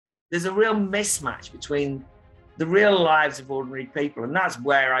there's a real mismatch between the real lives of ordinary people. And that's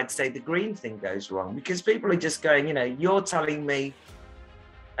where I'd say the green thing goes wrong, because people are just going, you're telling me,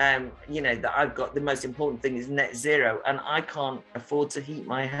 that I've got the most important thing is net zero and I can't afford to heat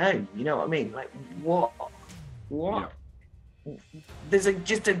my home. You know what I mean? Like, what? Yeah. There's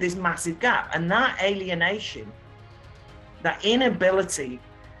this massive gap. And that alienation, that inability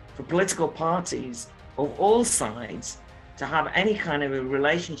for political parties of all sides to have any kind of a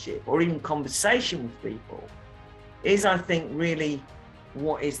relationship or even conversation with people is, I think, really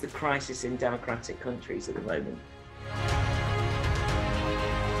what is the crisis in democratic countries at the moment.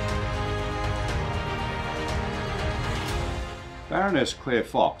 Baroness Claire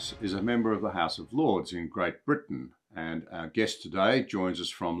Fox is a member of the House of Lords in Great Britain, and our guest today joins us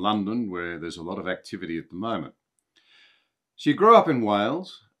from London, where there's a lot of activity at the moment. She grew up in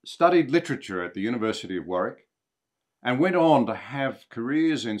Wales, studied literature at the University of Warwick, and went on to have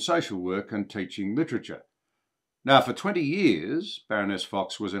careers in social work and teaching literature. Now, for 20 years, Baroness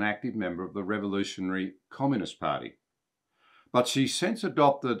Fox was an active member of the Revolutionary Communist Party. But she's since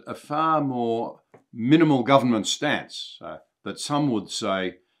adopted a far more minimal government stance that some would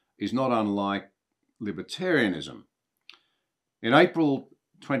say is not unlike libertarianism. In April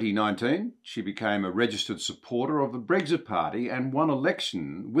 2019, she became a registered supporter of the Brexit Party and won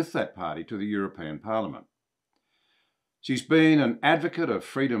election with that party to the European Parliament. She's been an advocate of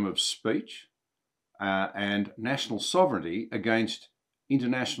freedom of speech and national sovereignty against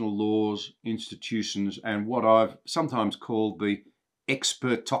international laws, institutions, and what I've sometimes called the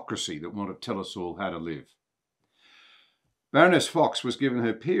expertocracy that want to tell us all how to live. Baroness Fox was given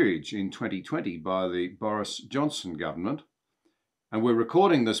her peerage in 2020 by the Boris Johnson government, and we're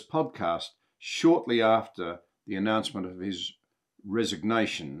recording this podcast shortly after the announcement of his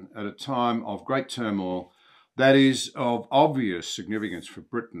resignation at a time of great turmoil that is of obvious significance for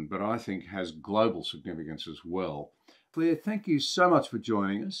Britain, but I think has global significance as well. Claire, thank you so much for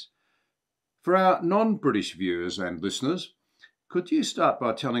joining us. For our non-British viewers and listeners, could you start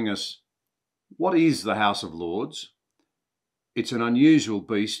by telling us what is the House of Lords? It's an unusual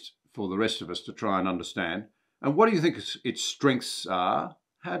beast for the rest of us to try and understand. And what do you think its strengths are?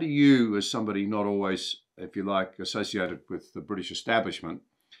 How do you, as somebody not always, if you like, associated with the British establishment,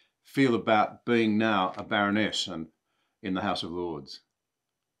 feel about being now a baroness and in the House of Lords?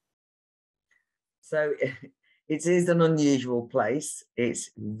 So it is an unusual place. It's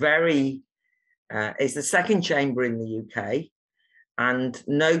it's the second chamber in the UK, and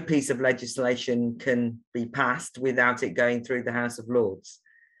no piece of legislation can be passed without it going through the House of Lords.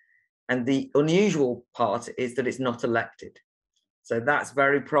 And the unusual part is that it's not elected. So that's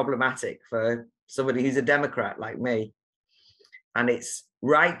very problematic for somebody who's a Democrat like me. And it's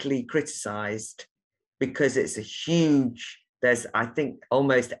rightly criticised because it's a huge, there's, I think,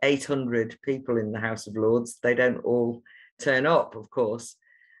 almost 800 people in the House of Lords. They don't all turn up, of course,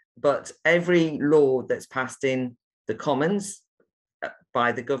 but every law that's passed in the Commons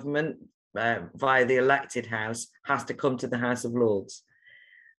by the government via the elected House has to come to the House of Lords.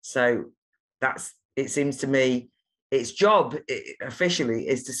 So it seems to me, its job officially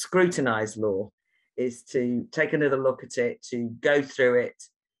is to scrutinise law, is to take another look at it, to go through it,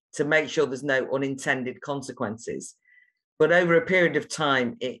 to make sure there's no unintended consequences. But over a period of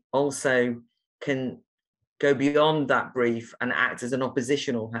time, it also can go beyond that brief and act as an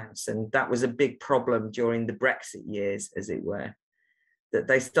oppositional house. And that was a big problem during the Brexit years, as it were, that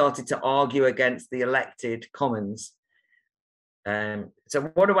they started to argue against the elected Commons. So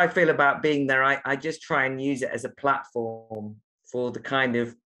what do I feel about being there? I just try and use it as a platform for the kind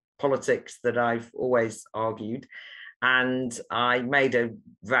of politics that I've always argued. And I made a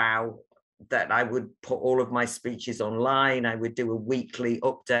vow that I would put all of my speeches online. I would do a weekly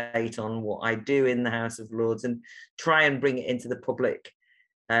update on what I do in the House of Lords and try and bring it into the public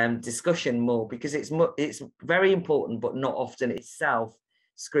discussion more, because it's very important, but not often itself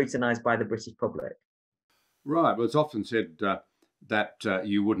scrutinised by the British public. Right. Well, it's often said that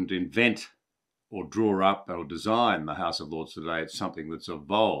you wouldn't invent or draw up or design the House of Lords today. It's something that's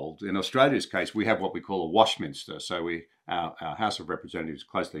evolved. In Australia's case, we have what we call a Washminster. So our House of Representatives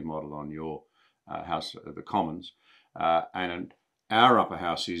closely modelled on your House of the Commons. And our upper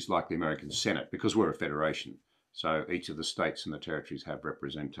house is like the American Senate because we're a federation. So each of the states and the territories have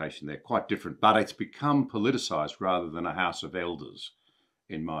representation. They're quite different, but it's become politicised rather than a House of Elders,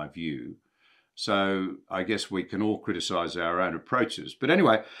 in my view. So I guess we can all criticise our own approaches. But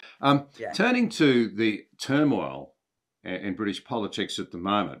anyway, turning to the turmoil in British politics at the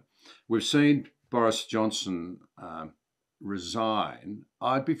moment, we've seen Boris Johnson resign.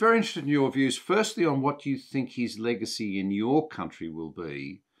 I'd be very interested in your views, firstly, on what you think his legacy in your country will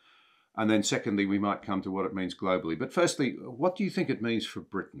be, And then secondly, we might come to what it means globally. But firstly, what do you think it means for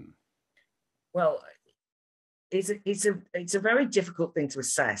Britain? Well, it's a very difficult thing to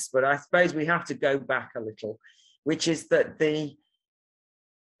assess, but I suppose we have to go back a little, which is that the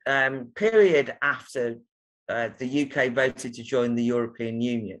period after the UK voted to join the European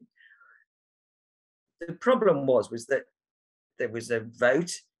Union, the problem was that there was a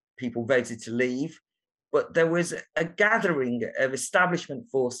vote, people voted to leave, but there was a gathering of establishment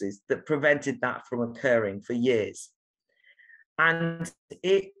forces that prevented that from occurring for years. And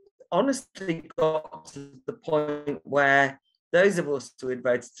it honestly got to the point where those of us who had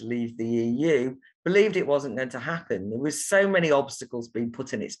voted to leave the EU believed it wasn't going to happen. There was so many obstacles being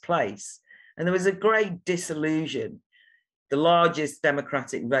put in its place. And there was a great disillusion. The largest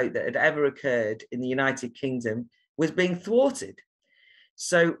democratic vote that had ever occurred in the United Kingdom was being thwarted.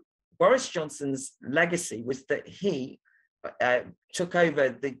 So Boris Johnson's legacy was that he took over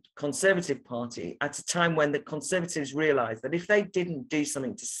the Conservative Party at a time when the Conservatives realised that if they didn't do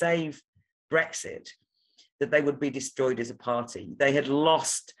something to save Brexit, that they would be destroyed as a party. They had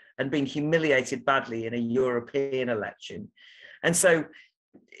lost and been humiliated badly in a European election. And so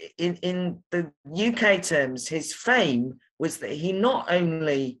in the UK terms, his fame was that he not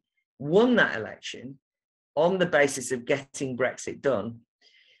only won that election on the basis of getting Brexit done,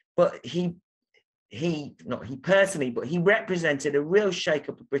 but he represented a real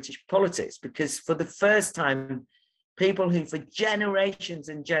shake-up of British politics, because for the first time, people who for generations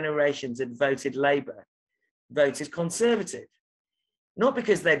and generations had voted Labour voted Conservative. Not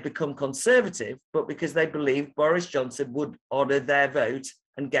because they'd become Conservative, but because they believed Boris Johnson would honour their vote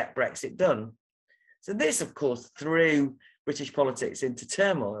and get Brexit done. So this, of course, threw British politics into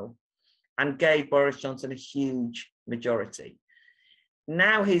turmoil and gave Boris Johnson a huge majority.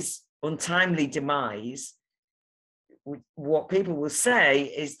 Now his untimely demise, what people will say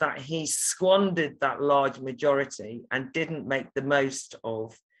is that he squandered that large majority and didn't make the most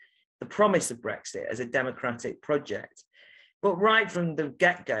of the promise of Brexit as a democratic project. But right from the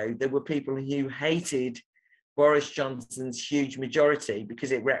get-go, there were people who hated Boris Johnson's huge majority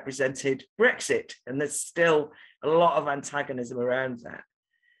because it represented Brexit, and there's still a lot of antagonism around that.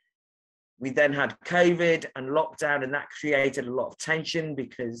 We then had COVID and lockdown, and that created a lot of tension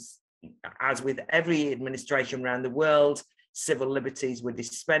because, as with every administration around the world, civil liberties were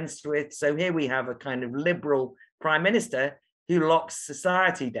dispensed with. So here we have a kind of liberal prime minister who locks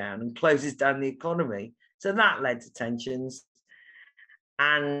society down and closes down the economy. So that led to tensions.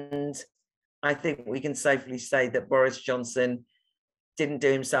 And I think we can safely say that Boris Johnson didn't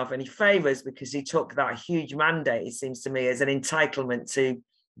do himself any favours, because he took that huge mandate, it seems to me, as an entitlement to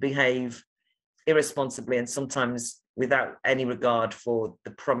behave irresponsibly and sometimes without any regard for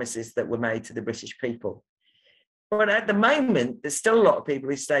the promises that were made to the British people. But at the moment, there's still a lot of people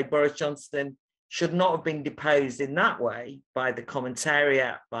who say Boris Johnson should not have been deposed in that way by the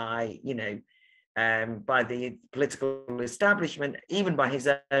commentariat, by, by the political establishment, even by his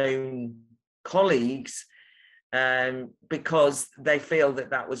own colleagues, because they feel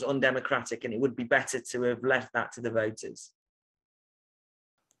that that was undemocratic and it would be better to have left that to the voters.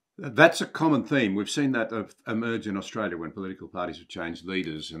 That's a common theme. We've seen that emerge in Australia when political parties have changed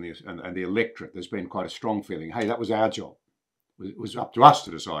leaders and the electorate. There's been quite a strong feeling, hey, that was our job. It was up to us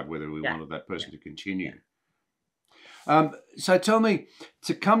to decide whether we wanted that person to continue. So tell me,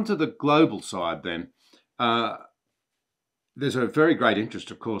 to come to the global side then, there's a very great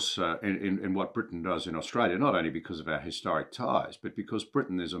interest, of course, in what Britain does in Australia, not only because of our historic ties, but because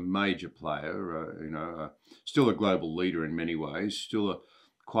Britain is a major player, still a global leader in many ways, still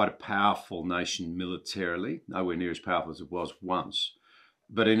quite a powerful nation militarily, nowhere near as powerful as it was once.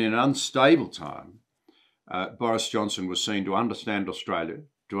 But in an unstable time, Boris Johnson was seen to understand Australia,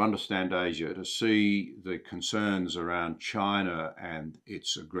 to understand Asia, to see the concerns around China and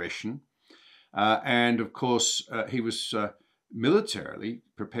its aggression. And of course, he was militarily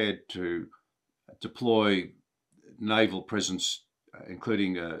prepared to deploy naval presence,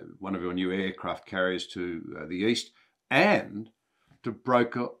 including one of your new aircraft carriers to the east, and to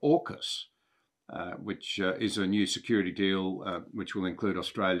broker AUKUS, which is a new security deal which will include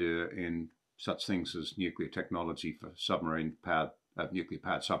Australia in such things as nuclear technology for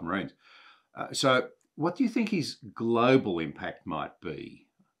nuclear-powered submarines. So what do you think his global impact might be?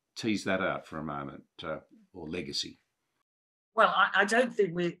 Tease that out for a moment, or legacy. Well, I don't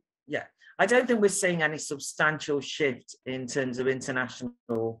think we're seeing any substantial shift in terms of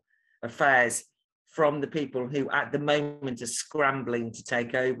international affairs from the people who at the moment are scrambling to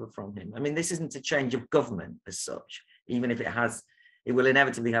take over from him. I mean, this isn't a change of government as such, even if it will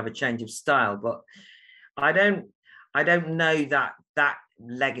inevitably have a change of style. But I I don't know that that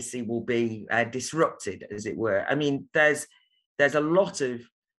legacy will be disrupted, as it were. I mean, there's a lot of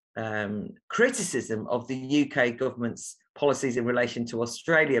criticism of the UK government's policies in relation to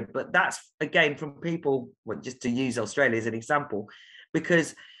Australia, but that's again from people, well, just to use Australia as an example,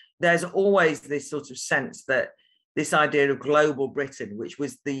 because there's always this sort of sense that this idea of global Britain, which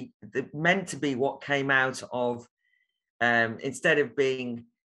was the meant to be what came out of instead of being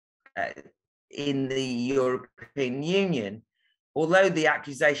in the European Union, although the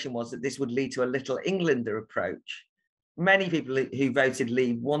accusation was that this would lead to a Little Englander approach, many people who voted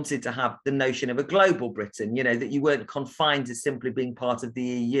Leave wanted to have the notion of a global Britain, you know, that you weren't confined to simply being part of the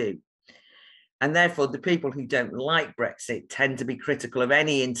EU. And therefore, the people who don't like Brexit tend to be critical of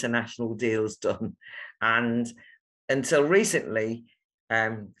any international deals done. And until recently,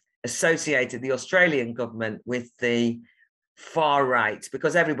 associated the Australian government with the far right,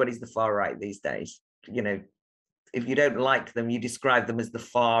 because everybody's the far right these days. You know, if you don't like them, you describe them as the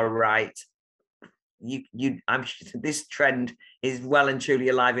far right. I'm sure this trend is well and truly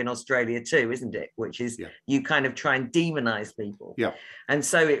alive in Australia too, isn't it? Which is you kind of try and demonize people. Yeah. And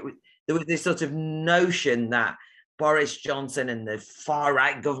so there was this sort of notion that Boris Johnson and the far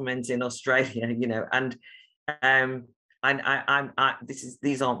right government in Australia, you know, and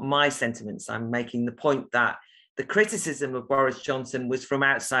these aren't my sentiments. I'm making the point that the criticism of Boris Johnson was from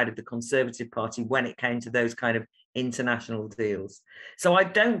outside of the Conservative Party when it came to those kind of international deals. So I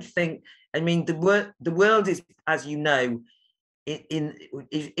don't think, I mean, the world is, as you know,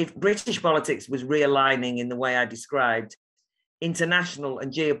 if British politics was realigning in the way I described, international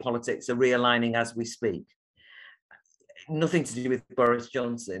and geopolitics are realigning as we speak. Nothing to do with Boris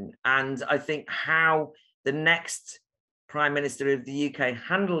Johnson. And I think how the next Prime Minister of the UK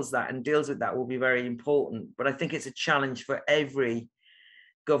handles that and deals with that will be very important. But I think it's a challenge for every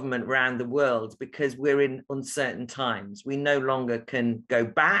government around the world because we're in uncertain times. We no longer can go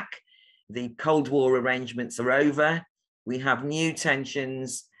back. The Cold War arrangements are over. We have new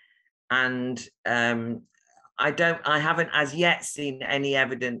tensions, and I haven't as yet seen any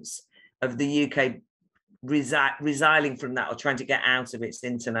evidence of the UK resiling from that or trying to get out of its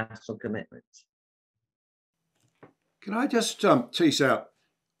international commitments. Can I just tease out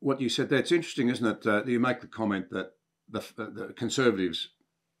what you said there? It's interesting, isn't it? That you make the comment that the Conservatives,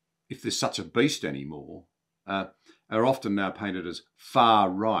 if there's such a beast anymore, are often now painted as far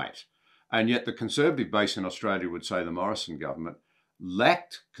right. And yet the Conservative base in Australia would say the Morrison government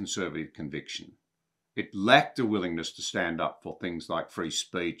lacked Conservative conviction. It lacked a willingness to stand up for things like free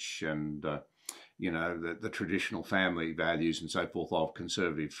speech and, you know, the traditional family values and so forth of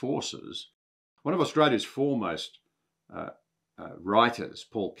Conservative forces. One of Australia's foremost writers,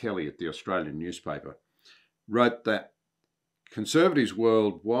 Paul Kelly at the Australian newspaper, wrote that Conservatives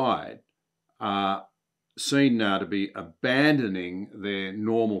worldwide are seen now to be abandoning their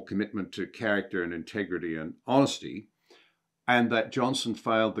normal commitment to character and integrity and honesty, and that Johnson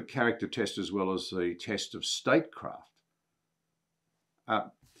failed the character test as well as the test of statecraft.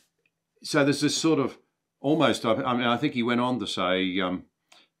 So there's this sort of almost, I mean, I think he went on to say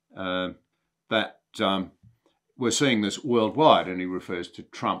that we're seeing this worldwide, and he refers to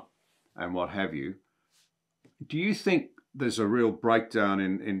Trump and what have you. Do you think there's a real breakdown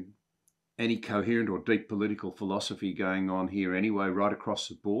in any coherent or deep political philosophy going on here anyway, right across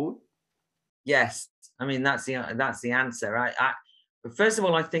the board? Yes, I mean that's the answer. First of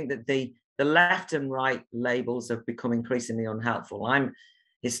all, I think that the left and right labels have become increasingly unhelpful. I'm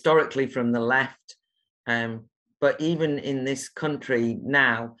historically from the left, but even in this country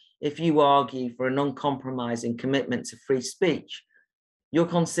now, if you argue for an uncompromising commitment to free speech, you're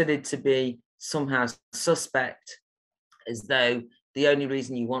considered to be somehow suspect, as though the only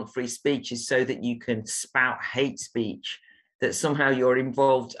reason you want free speech is so that you can spout hate speech, that somehow you're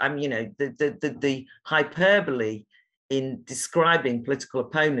involved. I mean, you know, the hyperbole in describing political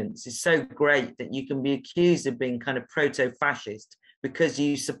opponents is so great that you can be accused of being kind of proto-fascist because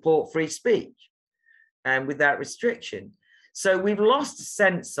you support free speech and without restriction. So we've lost a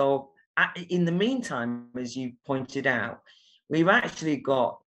sense of, in the meantime, as you pointed out, we've actually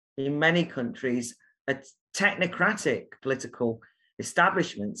got in many countries a technocratic political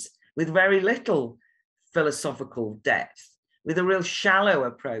establishments with very little philosophical depth, with a real shallow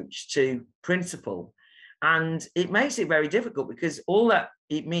approach to principle. And it makes it very difficult because all that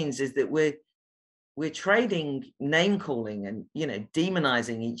it means is that we're trading name calling and, you know,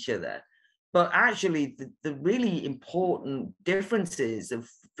 demonizing each other. But actually, the really important differences of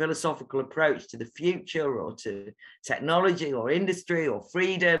philosophical approach to the future or to technology or industry or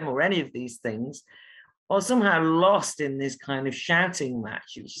freedom or any of these things are somehow lost in this kind of shouting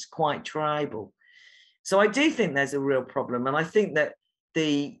match, which is quite tribal. So I do think there's a real problem. And I think that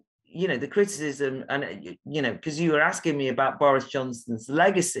the criticism, and, because you were asking me about Boris Johnson's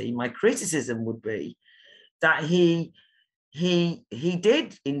legacy, my criticism would be that he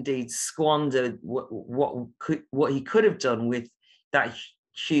did indeed squander what he could have done with that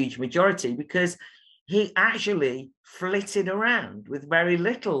huge majority, because he actually flitted around with very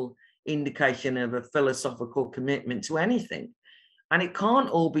little indication of a philosophical commitment to anything. And it can't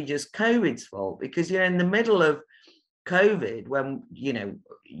all be just COVID's fault, because in the middle of COVID, when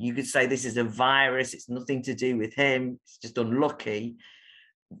you could say this is a virus, it's nothing to do with him, it's just unlucky.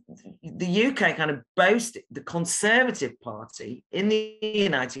 The UK kind of boasted, the Conservative Party in the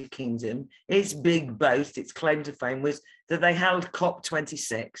United Kingdom, its big boast, its claim to fame was that they held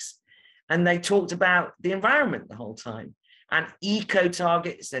COP26 and they talked about the environment the whole time, and eco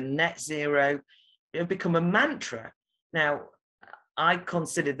targets and net zero have become a mantra. Now, I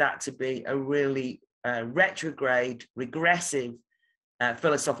consider that to be a really retrograde, regressive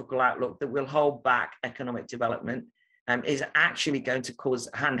philosophical outlook that will hold back economic development. Is actually going to cause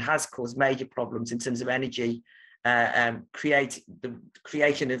and has caused major problems in terms of energy, the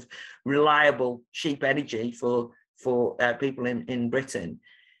creation of reliable, cheap energy for people in Britain.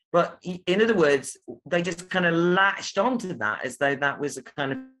 But in other words, they just kind of latched onto that as though that was a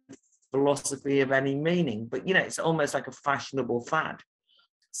kind of philosophy of any meaning. But, it's almost like a fashionable fad.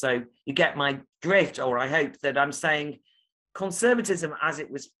 So you get my drift, or I hope that I'm saying conservatism as it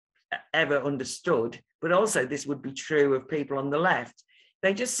was ever understood, but also this would be true of people on the left.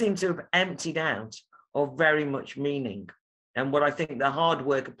 They just seem to have emptied out of very much meaning. And what I think the hard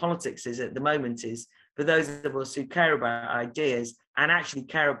work of politics is at the moment is, for those of us who care about ideas and actually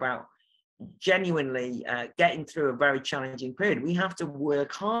care about genuinely getting through a very challenging period, we have to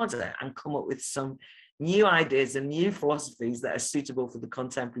work harder and come up with some new ideas and new philosophies that are suitable for the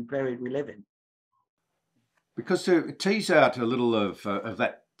contemporary period we live in. Because to tease out a little of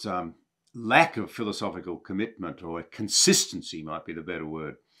that lack of philosophical commitment, or consistency might be the better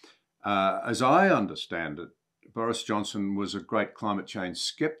word. As I understand it, Boris Johnson was a great climate change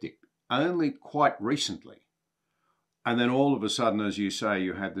skeptic only quite recently. And then all of a sudden, as you say,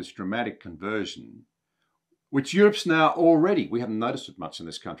 you had this dramatic conversion, which Europe's now already, we haven't noticed it much in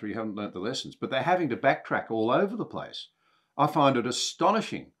this country, you haven't learnt the lessons, but they're having to backtrack all over the place. I find it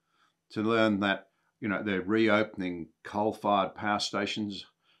astonishing to learn that, they're reopening coal-fired power stations,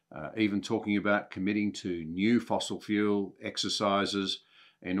 even talking about committing to new fossil fuel exercises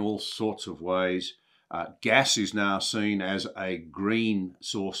in all sorts of ways. Gas is now seen as a green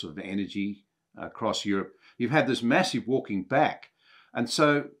source of energy across Europe. You've had this massive walking back. And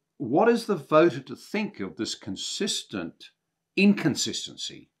so what is the voter to think of this consistent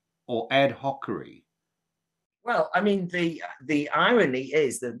inconsistency or ad hocery? Well, I mean, the irony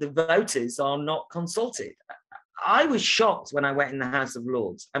is that the voters are not consulted. I was shocked when I went in the House of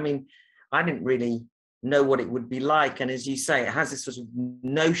Lords. I mean, I didn't really know what it would be like. And as you say, it has this sort of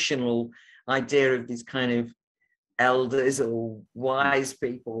notional idea of these kind of elders or wise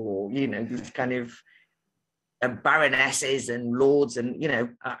people, or, these kind of baronesses and lords. And,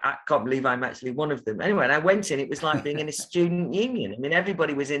 I can't believe I'm actually one of them. Anyway, and I went in, it was like being in a student union. I mean,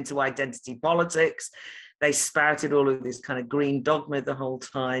 everybody was into identity politics. They spouted all of this kind of green dogma the whole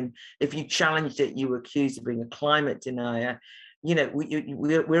time. If you challenged it, you were accused of being a climate denier.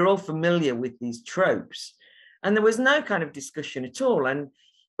 We're all familiar with these tropes. And there was no kind of discussion at all.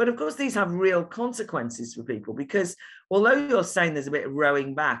 But of course, these have real consequences for people, because although you're saying there's a bit of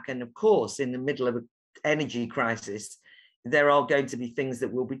rowing back, and of course, in the middle of an energy crisis, there are going to be things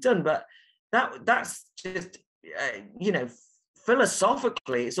that will be done. But that's just,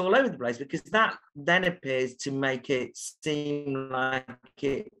 philosophically, it's all over the place, because that then appears to make it seem like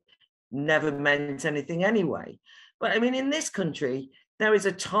it never meant anything anyway. But I mean, in this country, there is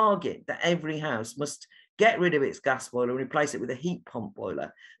a target that every house must get rid of its gas boiler and replace it with a heat pump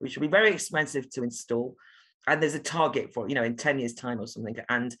boiler, which will be very expensive to install. And there's a target for, in 10 years' time or something.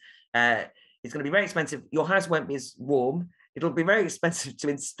 And it's going to be very expensive. Your house won't be as warm. It'll be very expensive to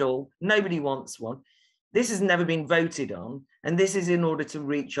install. Nobody wants one. This has never been voted on, and this is in order to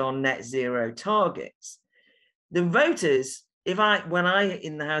reach our net zero targets. The voters, when I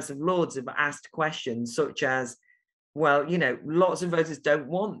in the House of Lords have asked questions such as, well, lots of voters don't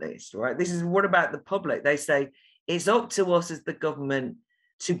want this, right? This is, what about the public? They say, it's up to us as the government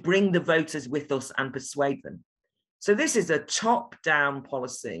to bring the voters with us and persuade them. So this is a top-down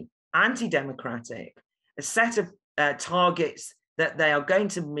policy, anti-democratic, a set of targets that they are going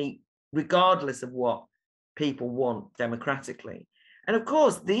to meet regardless of what people want democratically. And of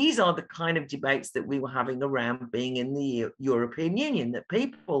course, these are the kind of debates that we were having around being in the European Union, that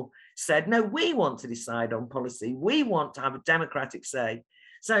people said, no, we want to decide on policy. We want to have a democratic say.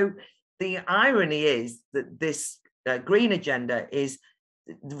 So the irony is that this green agenda is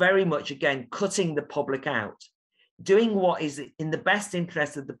very much, again, cutting the public out, doing what is in the best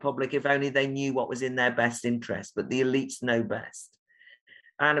interest of the public if only they knew what was in their best interest, but the elites know best.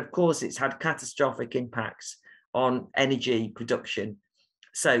 And of course, it's had catastrophic impacts on energy production.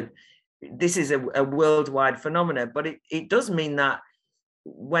 So this is a worldwide phenomenon, but it does mean that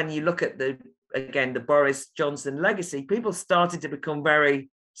when you look at the Boris Johnson legacy, people started to become very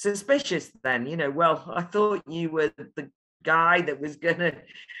suspicious then, well, I thought you were the guy that was going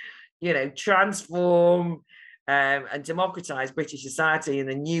to, transform and democratize British society in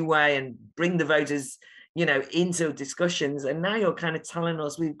a new way and bring the voters into discussions, and now you're kind of telling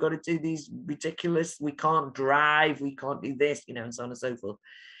us we've got to do these ridiculous, we can't drive, we can't do this, and so on and so forth.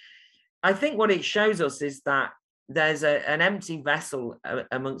 I think what it shows us is that there's an empty vessel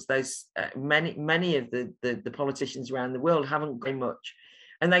amongst those many of the politicians around the world haven't got much,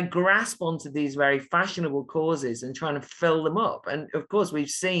 and they grasp onto these very fashionable causes and trying to fill them up. And of course, we've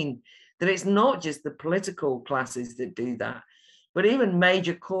seen that it's not just the political classes that do that, but even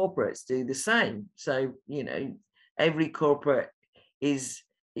major corporates do the same. So, every corporate is,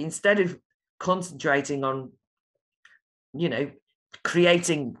 instead of concentrating on,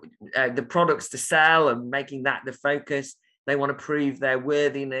 creating the products to sell and making that the focus, they want to prove their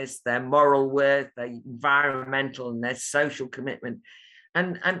worthiness, their moral worth, their environmental and their social commitment.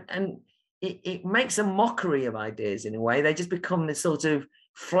 And it makes a mockery of ideas in a way. They just become this sort of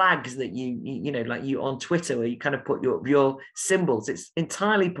flags that like you on Twitter, where you kind of put your symbols. It's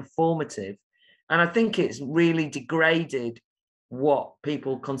entirely performative, and I think it's really degraded what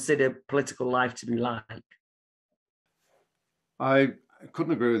people consider political life to be like. I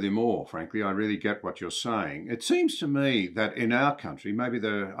couldn't agree with you more, frankly. I really get what you're saying. It seems to me that in our country,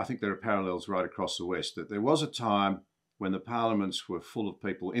 I think there are parallels right across the West, that there was a time when the parliaments were full of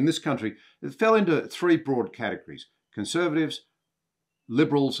people in this country. It fell into three broad categories: conservatives,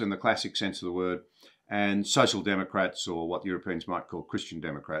 liberals in the classic sense of the word, and social democrats, or what Europeans might call Christian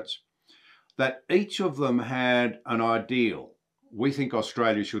Democrats, that each of them had an ideal. We think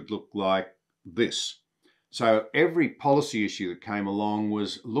Australia should look like this. So every policy issue that came along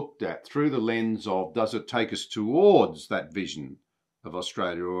was looked at through the lens of, does it take us towards that vision of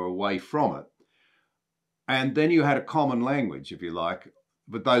Australia or away from it? And then you had a common language, if you like,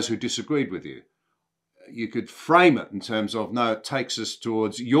 with those who disagreed with you. You could frame it in terms of, no, it takes us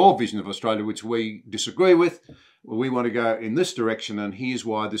towards your vision of Australia, which we disagree with. Well, we want to go in this direction, and here's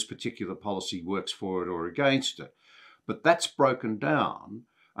why this particular policy works for it or against it. But that's broken down,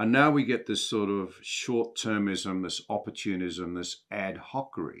 and now we get this sort of short-termism, this opportunism, this ad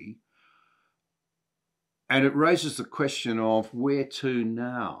hocery, and it raises the question of where to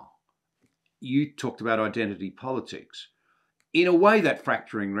now. You talked about identity politics. In a way, that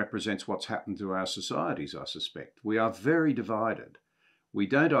fracturing represents what's happened to our societies, I suspect. We are very divided. We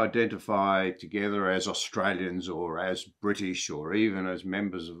don't identify together as Australians or as British or even as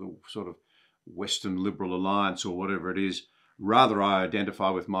members of the sort of Western Liberal Alliance or whatever it is. Rather, I identify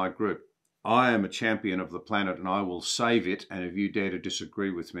with my group. I am a champion of the planet and I will save it. And if you dare to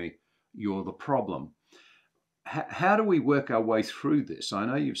disagree with me, you're the problem. How do we work our way through this? I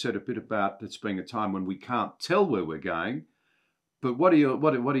know you've said a bit about it's being a time when we can't tell where we're going. But what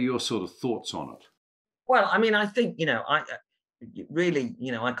are your sort of thoughts on it? Well, I mean, I think, I really,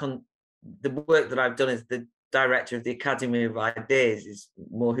 the work that I've done as the director of the Academy of Ideas is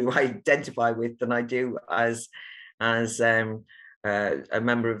more who I identify with than I do as a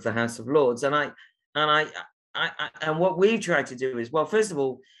member of the House of Lords. And what we try to do is, well, first of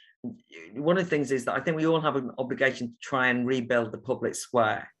all, one of the things is that I think we all have an obligation to try and rebuild the public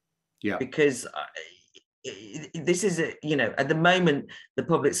square. Yeah. Because this is at the moment the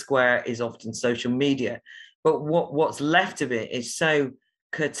public square is often social media, but what's left of it is so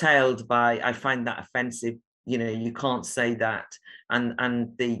curtailed by, I find that offensive, you can't say that,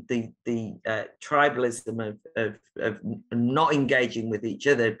 and the tribalism of not engaging with each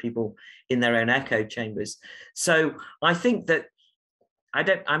other, people in their own echo chambers. So I think that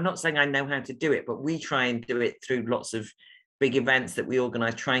I'm not saying I know how to do it, but we try and do it through lots of big events that we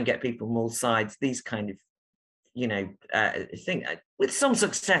organize, try and get people from all sides, these kind of I think with some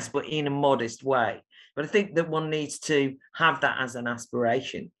success, but in a modest way. But I think that one needs to have that as an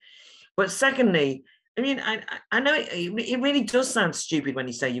aspiration. But secondly, I mean, I know it really does sound stupid when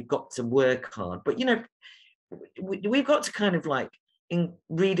you say you've got to work hard, but we've got to kind of like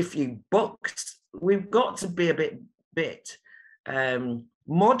read a few books. We've got to be a bit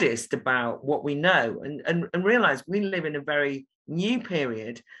modest about what we know, and realize we live in a very new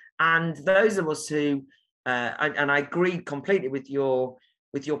period. And those of us who, and I agree completely with your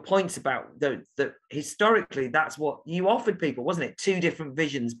points about the historically, that's what you offered people, wasn't it? Two different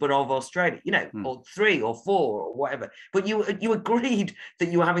visions, but of Australia, or three or four or whatever. But you agreed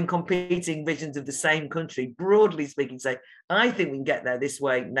that you were having competing visions of the same country, broadly speaking, say, I think we can get there this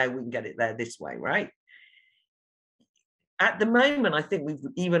way. No, we can get it there this way, right? At the moment, I think we've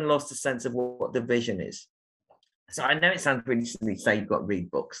even lost a sense of what the vision is. So I know it sounds really silly to say you've got to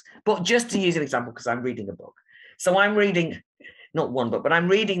read books, but just to use an example, because I'm reading a book. So I'm reading, not one book, but I'm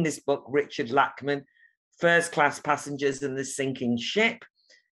reading this book, Richard Lachman, First Class Passengers and the Sinking Ship,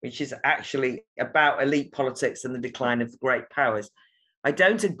 which is actually about elite politics and the decline of great powers. I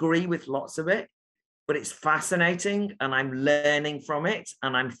don't agree with lots of it, but it's fascinating and I'm learning from it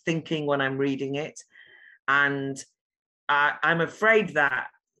and I'm thinking when I'm reading it. And I'm afraid that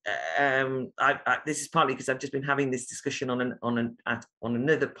this is partly because I've just been having this discussion on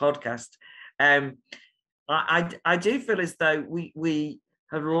another podcast. I do feel as though we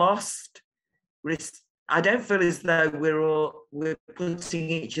have lost. I don't feel as though we're putting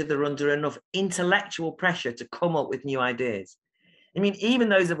each other under enough intellectual pressure to come up with new ideas. I mean, even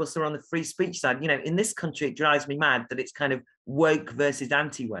those of us who are on the free speech side, in this country, it drives me mad that it's kind of woke versus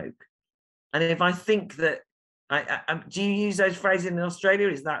anti-woke. And if I think that, do you use those phrases in Australia?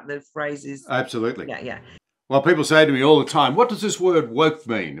 Is that the phrases? Absolutely. Yeah. Well, people say to me all the time, what does this word woke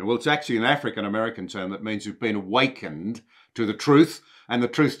mean? Well, it's actually an African-American term that means you've been awakened to the truth, and the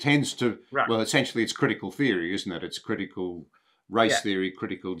truth tends to, well, essentially it's critical theory, isn't it? It's critical race theory,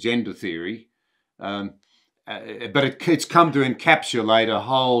 critical gender theory. But it's come to encapsulate a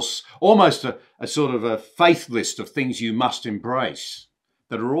whole, almost a sort of a faith list of things you must embrace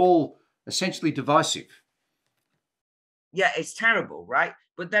that are all essentially divisive. Yeah, it's terrible, right?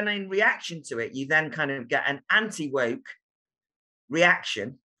 But then in reaction to it, you then kind of get an anti-woke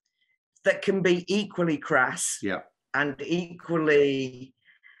reaction that can be equally crass and equally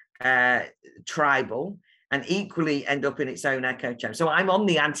tribal and equally end up in its own echo chamber. So I'm on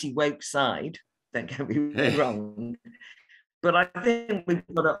the anti-woke side, don't get me wrong. But I think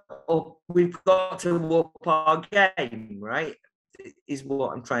we've got to up our game, right? Is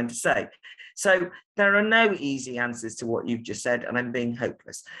what I'm trying to say. So there are no easy answers to what you've just said, and I'm being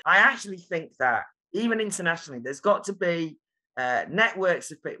hopeless. I actually think that even internationally, there's got to be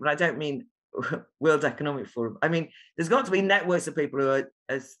networks of people. I don't mean World Economic Forum. I mean, there's got to be networks of people who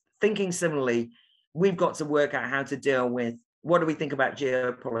are thinking similarly. We've got to work out how to deal with, what do we think about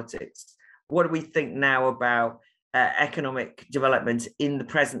geopolitics? What do we think now about economic development in the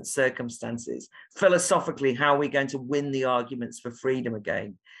present circumstances? Philosophically, how are we going to win the arguments for freedom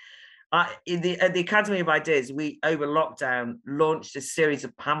again? At the Academy of Ideas, we, over lockdown, launched a series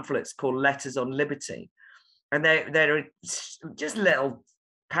of pamphlets called Letters on Liberty. And they're just little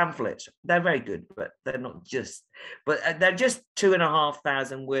pamphlets. They're very good, but they're not just, but they're just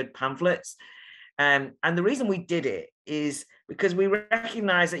 2,500 word pamphlets. And the reason we did it is because we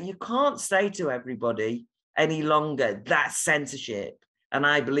recognize that you can't say to everybody any longer, that's censorship, and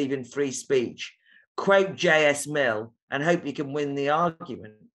I believe in free speech. Quote J.S. Mill and hope you can win the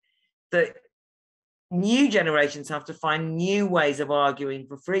argument. That new generations have to find new ways of arguing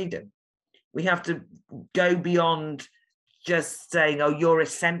for freedom. We have to go beyond just saying, oh, you're a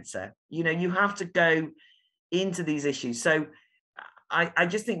censor. You have to go into these issues. So I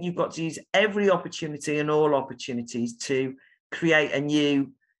just think you've got to use every opportunity and all opportunities to create a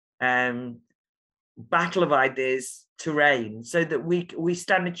new battle of ideas terrain, so that we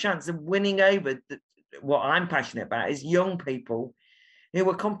stand a chance of winning over what I'm passionate about is young people who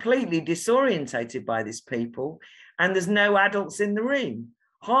were completely disorientated by this people, and there's no adults in the room.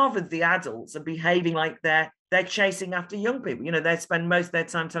 Half of the adults are behaving like they're chasing after young people. They spend most of their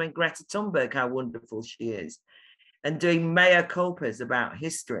time telling Greta Thunberg how wonderful she is and doing mea culpas about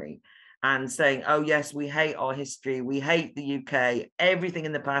history and saying, oh, yes, we hate our history. We hate the UK. Everything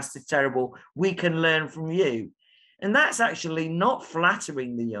in the past is terrible. We can learn from you. And that's actually not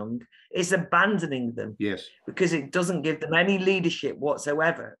flattering the young. It's abandoning them. Yes. Because it doesn't give them any leadership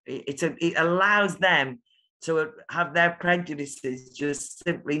whatsoever. It allows them to have their prejudices just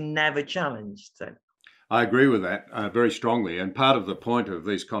simply never challenged. So I agree with that very strongly. And part of the point of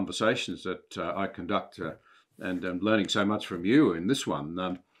these conversations that I conduct and I'm learning so much from you in this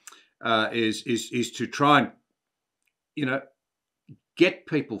one is to try and, get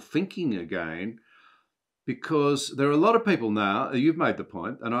people thinking again, because there are a lot of people now, you've made the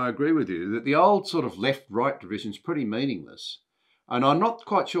point, and I agree with you, that the old sort of left-right division is pretty meaningless. And I'm not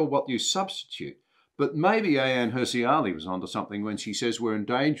quite sure what you substitute. But maybe Ayaan Hirsi Ali was onto something when she says we're in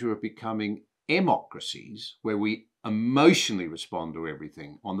danger of becoming emocracies, where we emotionally respond to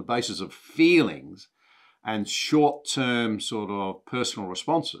everything on the basis of feelings and short-term sort of personal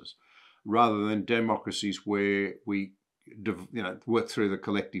responses, rather than democracies where we work through the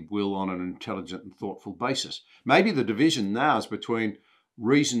collective will on an intelligent and thoughtful basis. Maybe the division now is between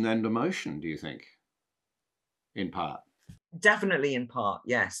reason and emotion, do you think, in part? Definitely in part,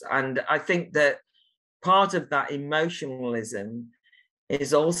 yes. And I think that part of that emotionalism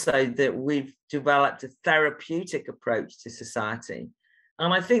is also that we've developed a therapeutic approach to society.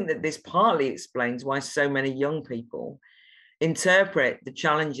 And I think that this partly explains why so many young people interpret the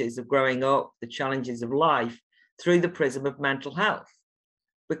challenges of growing up, the challenges of life, through the prism of mental health,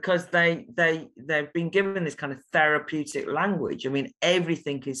 because they've been given this kind of therapeutic language. I mean,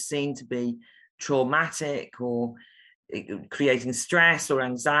 everything is seen to be traumatic or creating stress or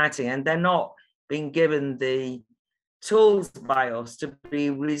anxiety, and they're not being given the tools by us to be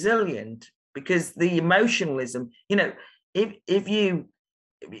resilient, because the emotionalism, if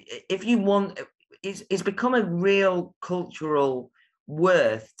you want, it's become a real cultural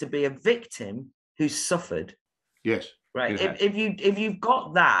worth to be a victim who's suffered. Yes. Right. If you've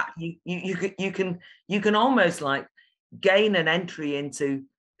got that, you can almost like gain an entry into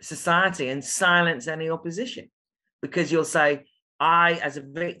society and silence any opposition, because you'll say, I as a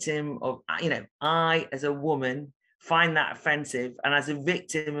victim of, I as a woman find that offensive, and as a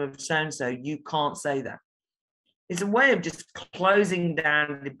victim of so and so, you can't say that. It's a way of just closing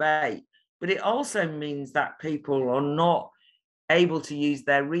down debate, but it also means that people are not able to use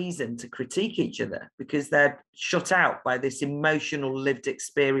their reason to critique each other, because they're shut out by this emotional lived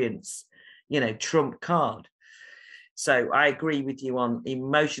experience, trump card. So I agree with you on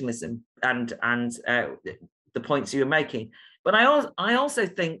emotionalism and the points you were making. But I also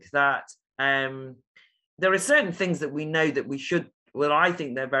think that there are certain things that we know that we should, well, I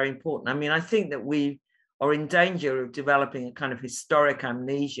think they're very important. I mean, I think that we are in danger of developing a kind of historic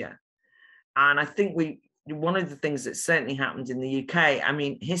amnesia. And I think one of the things that certainly happened in the UK, I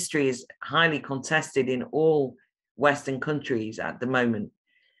mean, history is highly contested in all Western countries at the moment.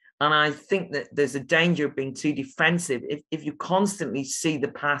 And I think that there's a danger of being too defensive if you constantly see the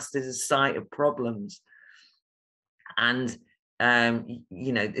past as a site of problems. And,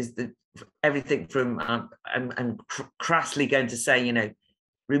 there's everything from, I'm crassly going to say,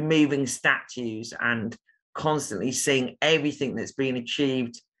 removing statues and constantly seeing everything that's been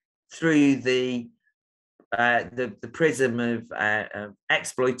achieved through the prism of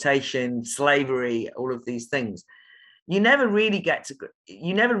exploitation, slavery, all of these things. You never really get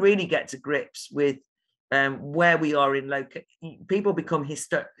to grips with where we are in people become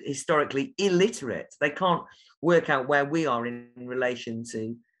historically illiterate. They can't work out where we are in relation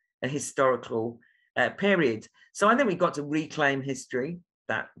to a historical period. So I think we've got to reclaim history.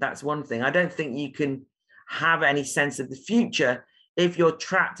 That's one thing. I don't think you can have any sense of the future if you're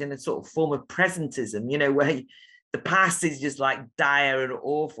trapped in a sort of form of presentism, where the past is just like dire and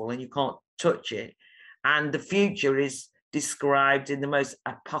awful and you can't touch it, and the future is described in the most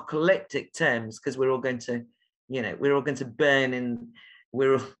apocalyptic terms, because we're all going to burn,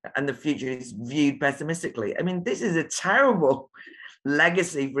 and the future is viewed pessimistically. I mean, this is a terrible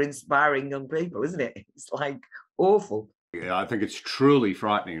legacy for inspiring young people, isn't it? It's like awful. Yeah, I think it's truly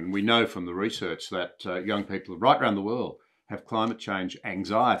frightening. And we know from the research that young people right around the world have climate change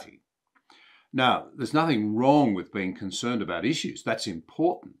anxiety. Now, there's nothing wrong with being concerned about issues. That's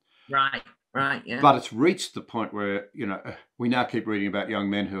important. Right, yeah. But it's reached the point where, we now keep reading about young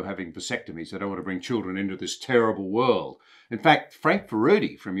men who are having vasectomies. They don't want to bring children into this terrible world. In fact, Frank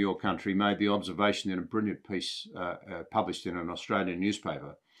Ferruti from your country made the observation in a brilliant piece published in an Australian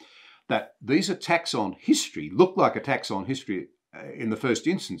newspaper that these attacks on history look like attacks on history in the first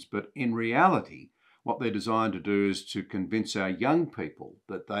instance, but in reality, what they're designed to do is to convince our young people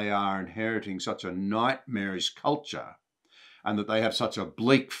that they are inheriting such a nightmarish culture and that they have such a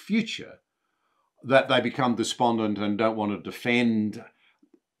bleak future that they become despondent and don't want to defend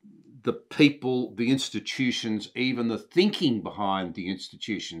the people, the institutions, even the thinking behind the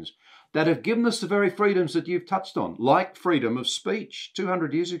institutions that have given us the very freedoms that you've touched on, like freedom of speech.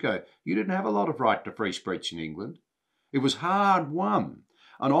 200 years ago, you didn't have a lot of right to free speech in England. It was hard won,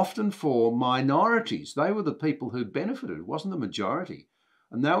 and often for minorities. They were the people who benefited. It wasn't the majority.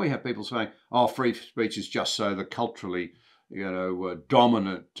 And now we have people saying, oh, free speech is just so the culturally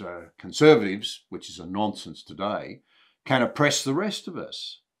dominant conservatives, which is a nonsense today, can oppress the rest of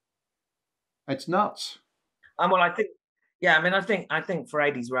us. It's nuts. Well, I think, yeah, I think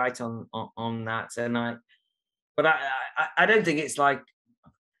Freddie's right on that, and I don't think it's like,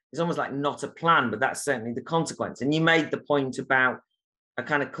 it's almost like not a plan, but that's certainly the consequence. And you made the point about a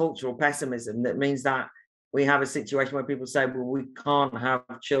kind of cultural pessimism that means that we have a situation where people say, well, we can't have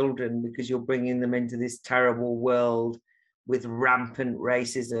children because you're bringing them into this terrible world with rampant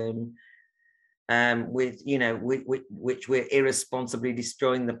racism, with, you know, which we're irresponsibly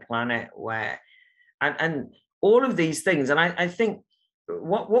destroying the planet where, and all of these things. And I think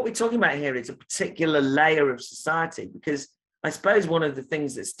what we're talking about here is a particular layer of society, because I suppose one of the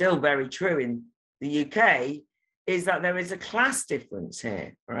things that's still very true in the UK is that there is a class difference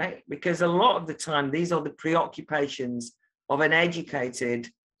here, right? Because a lot of the time, these are the preoccupations of an educated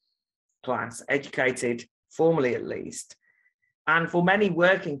class, educated formally at least. And for many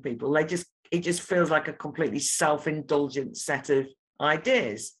working people, it just feels like a completely self-indulgent set of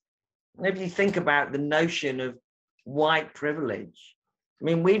ideas. If you think about the notion of white privilege, I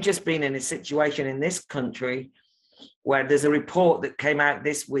mean, we've just been in a situation in this country where there's a report that came out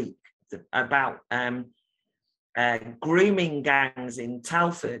this week about grooming gangs in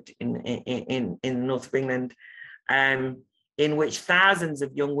Telford in the north of England, in which thousands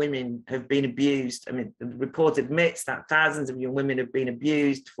of young women have been abused. I mean, the report admits that thousands of young women have been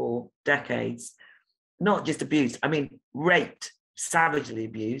abused for decades. Not just abused, I mean, raped, savagely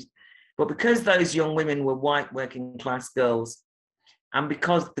abused. But because those young women were white working class girls, and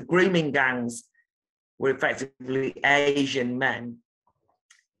because the grooming gangs were effectively Asian men,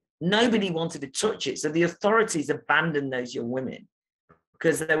 nobody wanted to touch it. So the authorities abandoned those young women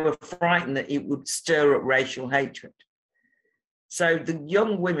because they were frightened that it would stir up racial hatred. So the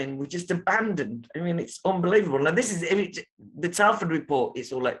young women were just abandoned. I mean, it's unbelievable. Now, this is the Telford report.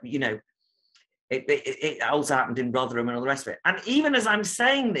 It's all like, you know, it also happened in Rotherham and all the rest of it. And even as I'm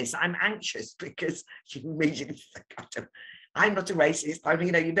saying this, I'm anxious because you immediately think, I'm not a racist. I mean,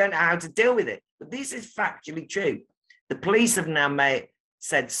 you know, you don't know how to deal with it. But this is factually true. The police have now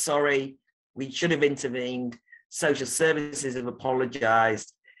said, sorry, we should have intervened. Social services have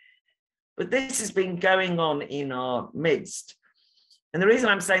apologized. But this has been going on in our midst. And the reason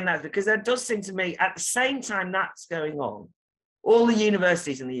I'm saying that is because there does seem to me, at the same time that's going on, all the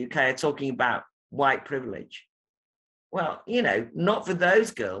universities in the UK are talking about white privilege. Well, you know, not for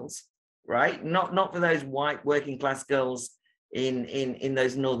those girls, right? Not for those white working class girls in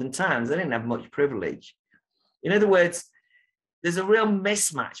those northern towns. They didn't have much privilege. In other words, there's a real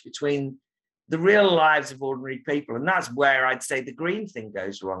mismatch between the real lives of ordinary people. And that's where I'd say the green thing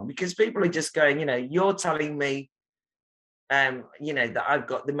goes wrong, because people are just going, you know, you're telling me, you know, that I've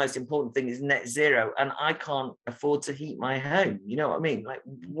got the most important thing is net zero and I can't afford to heat my home. You know what I mean? Like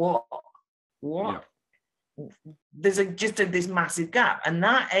what? Yeah. There's this massive gap, and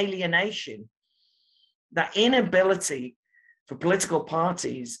that alienation, that inability for political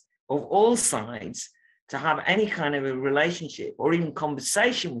parties of all sides to have any kind of a relationship or even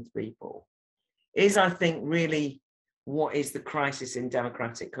conversation with people is, I think, really what is the crisis in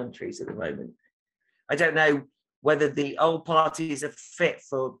democratic countries at the moment. I don't know whether the old parties are fit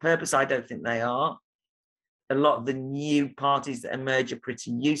for purpose. I don't think they are. A lot of the new parties that emerge are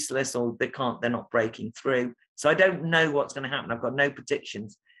pretty useless, or they're not breaking through. So I don't know what's going to happen. I've got no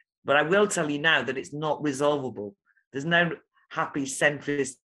predictions, but I will tell you now that it's not resolvable. There's no happy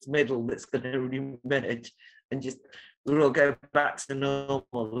centrist middle that's going to emerge and just we'll all go back to normal.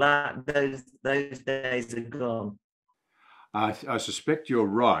 Those days are gone. I suspect you're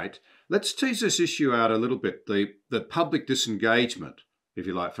right. Let's tease this issue out a little bit, the public disengagement, if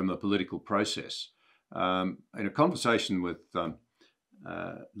you like, from the political process. In a conversation with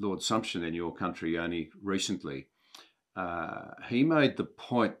Lord Sumption in your country only recently, he made the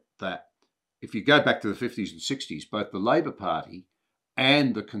point that if you go back to the 50s and 60s, both the Labor Party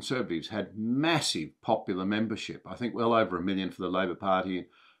and the Conservatives had massive popular membership. I think well over 1 million for the Labor Party and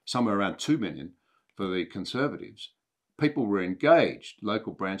somewhere around 2 million for the Conservatives. People were engaged.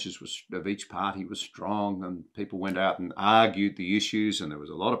 Local branches of each party was strong, and people went out and argued the issues, and there was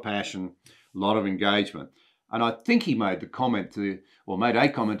a lot of passion, a lot of engagement. And I think he made a comment to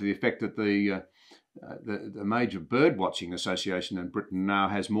the effect that the major bird watching association in Britain now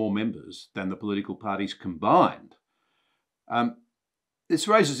has more members than the political parties combined. This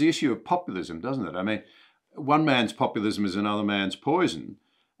raises the issue of populism, doesn't it? I mean, one man's populism is another man's poison.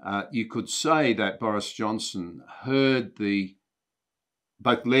 You could say that Boris Johnson both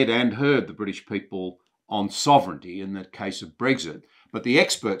led and heard the British people on sovereignty in the case of Brexit, but the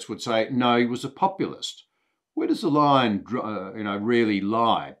experts would say, no, he was a populist. Where does the line really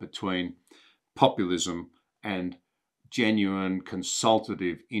lie between populism and genuine,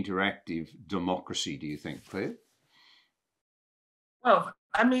 consultative, interactive democracy, do you think, Claire? Well,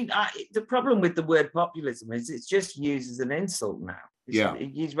 I mean, the problem with the word populism is it's just used as an insult now. Yeah.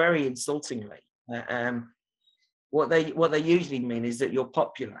 Used very insultingly. What they usually mean is that you're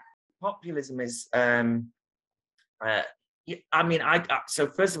popular. Populism is, so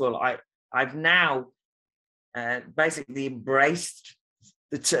first of all, I've now basically embraced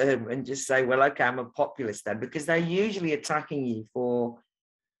the term and just say, well, okay, I'm a populist then, because they're usually attacking you for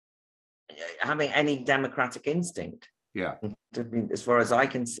having any democratic instinct. Yeah. As far as I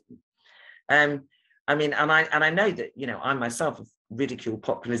can see. And I know that, I myself have ridiculed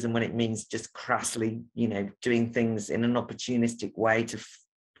populism when it means just crassly, doing things in an opportunistic way to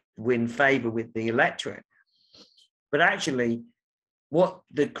win favor with the electorate. But actually, what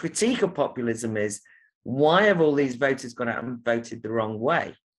the critique of populism is, why have all these voters gone out and voted the wrong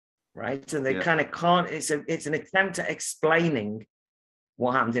way, right? So they kind of can't. It's an attempt at explaining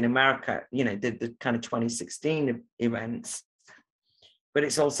what happened in America, the kind of 2016 events. But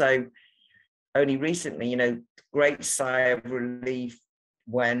it's also only recently, great sigh of relief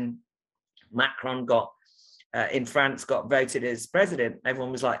when Macron in France got voted as president.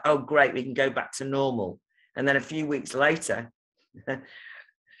 Everyone was like, oh, great, we can go back to normal. And then a few weeks later,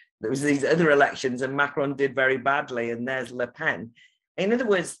 there was these other elections and Macron did very badly, and there's Le Pen. In other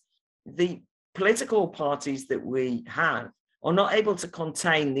words, the political parties that we have are not able to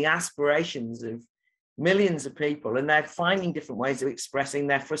contain the aspirations of millions of people, and they're finding different ways of expressing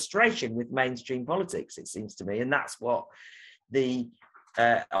their frustration with mainstream politics, it seems to me. And that's what is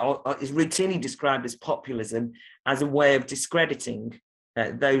routinely described as populism, as a way of discrediting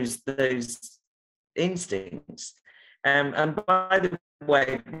those instincts. And by the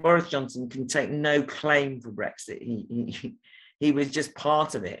way, Boris Johnson can take no claim for Brexit. He was just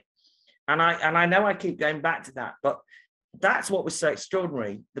part of it. And I know I keep going back to that, but that's what was so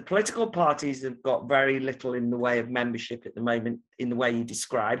extraordinary. The political parties have got very little in the way of membership at the moment, in the way you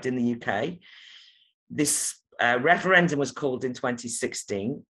described in the UK. This referendum was called in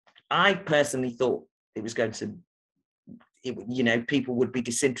 2016. I personally thought it was going to, people would be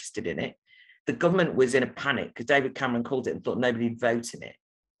disinterested in it. The government was in a panic because David Cameron called it and thought nobody'd vote in it.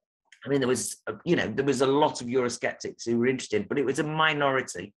 I mean, there was a lot of Eurosceptics who were interested, but it was a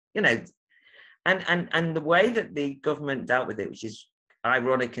minority, And the way that the government dealt with it, which is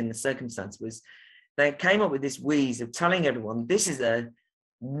ironic in the circumstance, was they came up with this wheeze of telling everyone this is a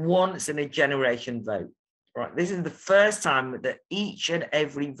once in a generation vote, right? This is the first time that each and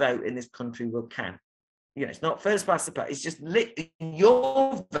every vote in this country will count. It's not first past the post. It's just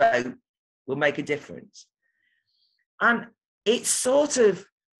your vote will make a difference. And it sort of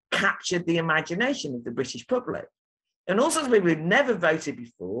captured the imagination of the British public. And all sorts of people who'd never voted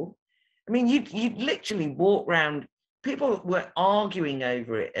before. I mean, you'd literally walk around. People were arguing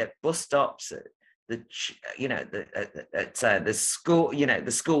over it at bus stops, at the school,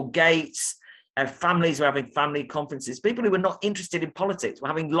 the school gates. Families were having family conferences. People who were not interested in politics were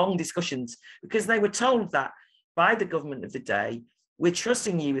having long discussions because they were told that by the government of the day, we're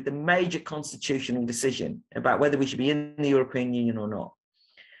trusting you with a major constitutional decision about whether we should be in the European Union or not.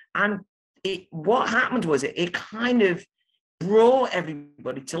 And what happened was it kind of brought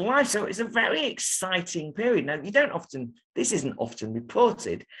everybody to life. So it's a very exciting period. Now, this isn't often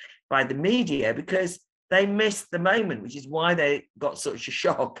reported by the media because they missed the moment, which is why they got such a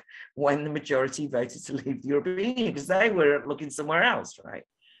shock when the majority voted to leave the European Union, because they were looking somewhere else, right?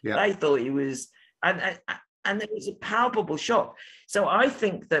 Yeah. They thought it was, and it was a palpable shock. So I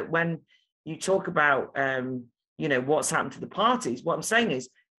think that when you talk about, what's happened to the parties, what I'm saying is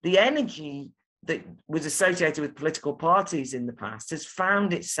the energy that was associated with political parties in the past has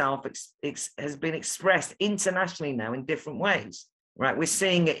found itself, has been expressed internationally now in different ways, right? We're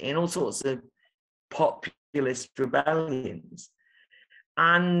seeing it in all sorts of populist rebellions.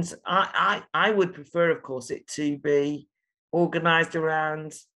 And I would prefer, of course, it to be organized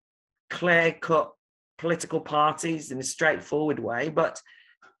around clear-cut political parties in a straightforward way, but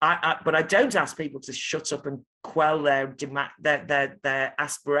I don't ask people to shut up and quell their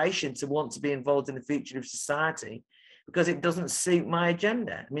aspiration to want to be involved in the future of society, because it doesn't suit my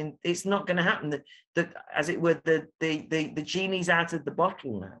agenda. I mean, it's not going to happen. That as it were, the genie's out of the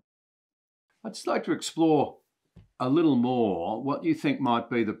bottle now. I'd just like to explore a little more what you think might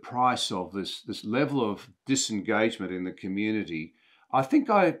be the price of this level of disengagement in the community. I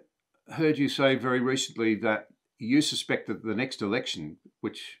think I heard you say very recently that you suspect that the next election,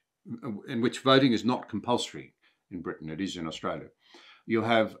 in which voting is not compulsory in Britain, it is in Australia, you'll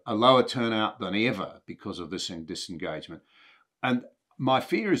have a lower turnout than ever because of this disengagement. And my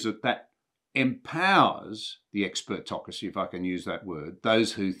fear is that empowers the expertocracy, if I can use that word,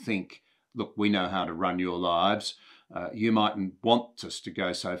 those who think, look, we know how to run your lives. you mightn't want us to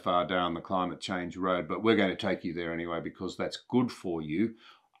go so far down the climate change road, but we're going to take you there anyway because that's good for you.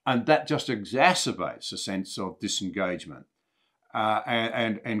 And that just exacerbates a sense of disengagement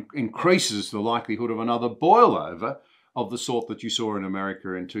and increases the likelihood of another boil over of the sort that you saw in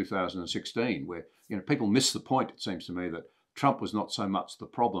America in 2016, where people miss the point, it seems to me, that Trump was not so much the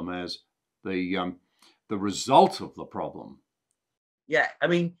problem as the result of the problem. Yeah, I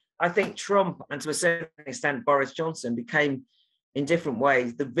mean, I think Trump, and to a certain extent Boris Johnson, became, in different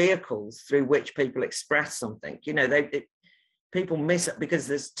ways, the vehicles through which people express something. People miss it because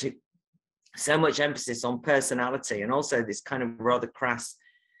there's so much emphasis on personality, and also this kind of rather crass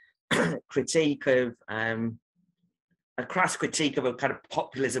critique of a kind of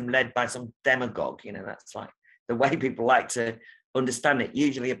populism led by some demagogue. That's like the way people like to understand it.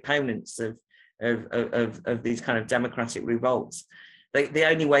 Usually, opponents of these kind of democratic revolts. The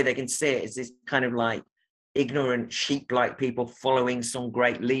only way they can see it is this kind of like ignorant sheep-like people following some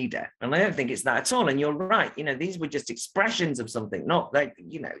great leader. And I don't think it's that at all. And you're right. These were just expressions of something, not like,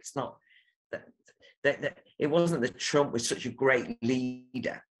 it's not that it wasn't that Trump was such a great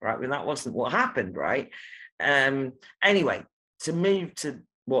leader, right? Well, that wasn't what happened, right? Anyway, to move to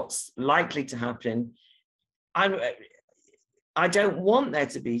what's likely to happen, I don't want there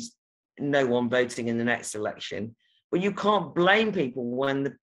to be no one voting in the next election. But you can't blame people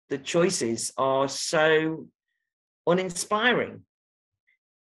when the choices are so uninspiring.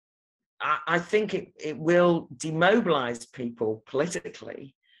 I think it will demobilize people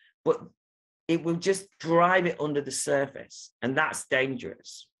politically, but it will just drive it under the surface. And that's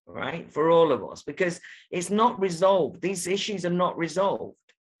dangerous, right? For all of us, because it's not resolved. These issues are not resolved.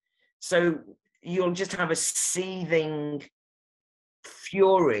 So you'll just have a seething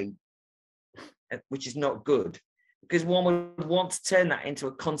fury, which is not good. Because one would want to turn that into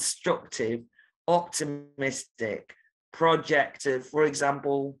a constructive, optimistic project of, for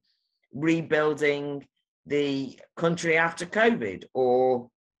example, rebuilding the country after COVID, or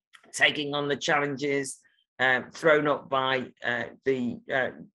taking on the challenges thrown up by the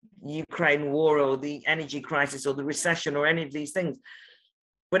Ukraine war, or the energy crisis, or the recession, or any of these things.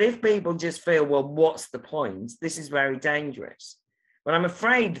 But if people just feel, well, what's the point? This is very dangerous. But I'm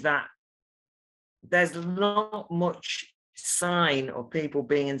afraid that there's not much sign of people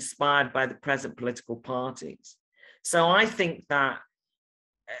being inspired by the present political parties. So I think that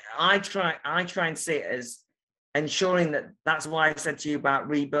I try and see it as ensuring that, that's why I said to you about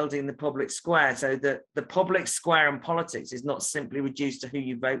rebuilding the public square, so that the public square in politics is not simply reduced to who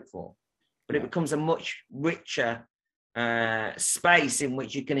you vote for, but it becomes a much richer space in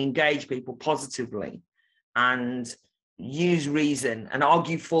which you can engage people positively and use reason and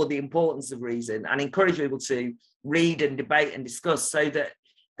argue for the importance of reason, and encourage people to read and debate and discuss, so that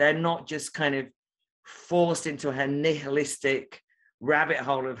they're not just kind of forced into a nihilistic rabbit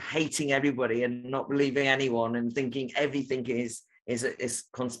hole of hating everybody and not believing anyone and thinking everything is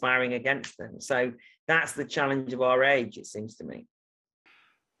conspiring against them. So that's the challenge of our age, it seems to me.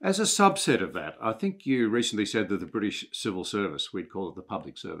 As a subset of that, I think you recently said that the British civil service, we'd call it the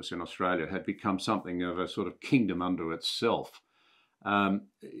public service in Australia, had become something of a sort of kingdom unto itself. That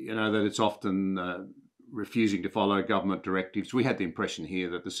it's often refusing to follow government directives. We had the impression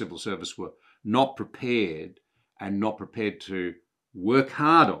here that the civil service were not prepared to work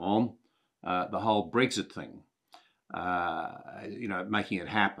hard on the whole Brexit thing, making it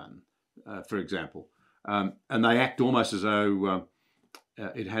happen, for example. And they act almost as though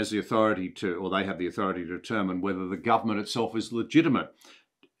it has the authority to, or they have the authority to determine whether the government itself is legitimate.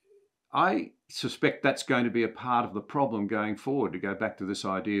 I suspect that's going to be a part of the problem going forward, to go back to this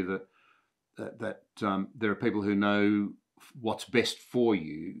idea that there are people who know what's best for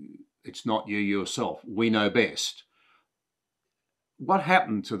you. It's not you yourself. We know best. What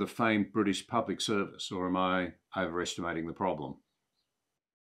happened to the famed British public service, or am I overestimating the problem?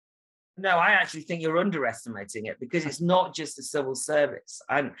 No, I actually think you're underestimating it, because it's not just the civil service.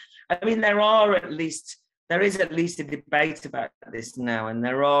 I mean, there is at least a debate about this now, and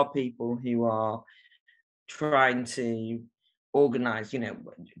there are people who are trying to organise,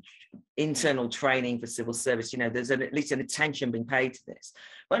 internal training for civil service. There's at least an attention being paid to this.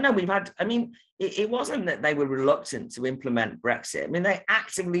 But no, it wasn't that they were reluctant to implement Brexit. I mean, they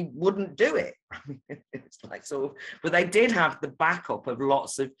actively wouldn't do it. It's like but they did have the backup of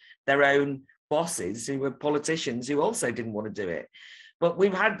lots of their own bosses who were politicians who also didn't want to do it. But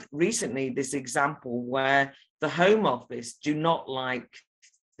we've had recently this example where the Home Office do not like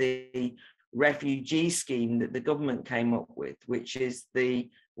the refugee scheme that the government came up with, which is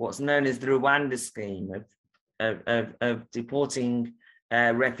what's known as the Rwanda scheme of deporting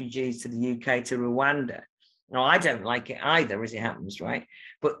refugees to the UK, to Rwanda. No, I don't like it either, as it happens, right?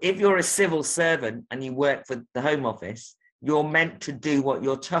 But if you're a civil servant and you work for the Home Office, you're meant to do what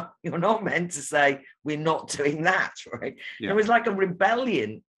you're told. You're not meant to say, we're not doing that, right? Yeah. There was like a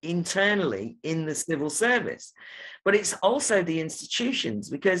rebellion internally in the civil service. But it's also the institutions,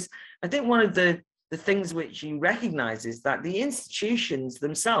 because I think one of the things which you recognize is that the institutions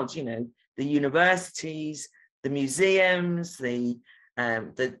themselves, you know, the universities, the museums, the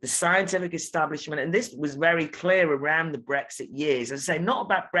scientific establishment, and this was very clear around the Brexit years, as I say, not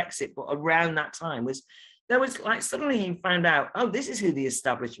about Brexit, but around that time, was there was like, suddenly you found out, oh, this is who the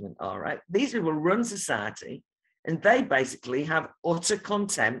establishment are, right? These people run society, and they basically have utter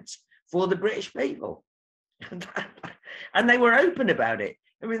contempt for the British people. And they were open about it.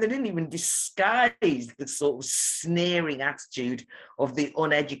 I mean, they didn't even disguise the sort of sneering attitude of the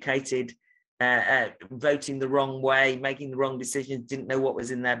uneducated, voting the wrong way, making the wrong decisions, didn't know what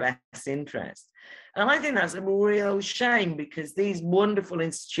was in their best interest. And I think that's a real shame, because these wonderful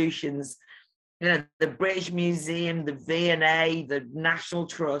institutions, you know, the British Museum, the V&A, the National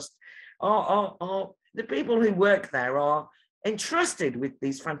Trust, are the people who work there are entrusted with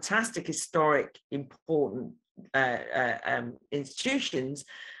these fantastic, historic, important institutions.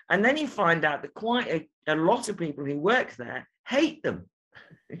 And then you find out that quite a lot of people who work there hate them.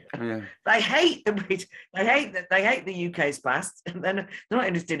 Yeah. They hate the UK's past, and they're not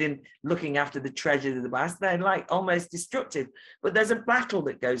interested in looking after the treasures of the past. They're like almost destructive. But there's a battle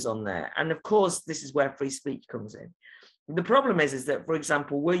that goes on there, and of course, this is where free speech comes in. The problem is that, for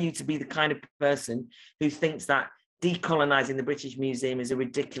example, were you to be the kind of person who thinks that decolonizing the British Museum is a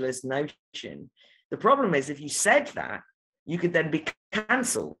ridiculous notion, the problem is, if you said that, you could then be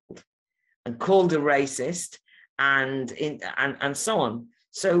cancelled and called a racist and so on.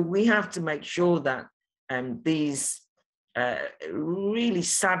 So we have to make sure that these really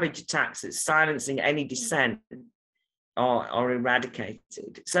savage attacks at silencing any dissent are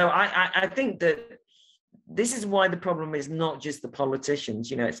eradicated. So I think that this is why the problem is not just the politicians.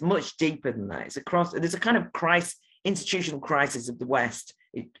 You know, it's much deeper than that. It's across. There's a kind of institutional crisis of the West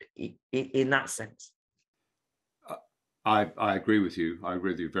in that sense. I agree with you. I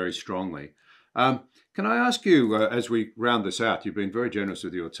agree with you very strongly. Can I ask you, as we round this out, you've been very generous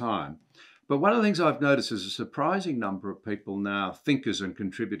with your time, but one of the things I've noticed is a surprising number of people now, thinkers and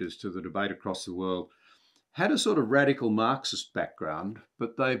contributors to the debate across the world, had a sort of radical Marxist background,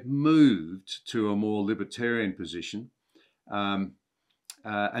 but they've moved to a more libertarian position, and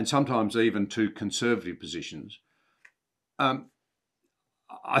sometimes even to conservative positions.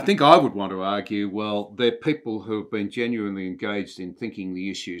 I think I would want to argue, well, they're people who have been genuinely engaged in thinking the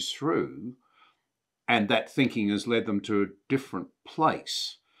issues through, and that thinking has led them to a different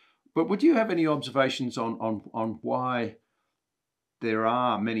place. But would you have any observations on why there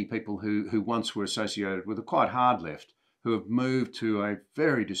are many people who once were associated with a quite hard left who have moved to a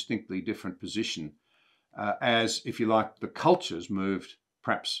very distinctly different position as, if you like, the culture's moved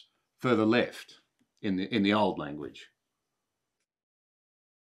perhaps further left in the old language?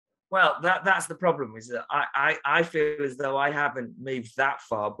 Well, that's the problem, is that I feel as though I haven't moved that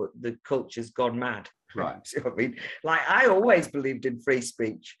far, but the culture's gone mad. Right. See what I mean? Like, I always believed in free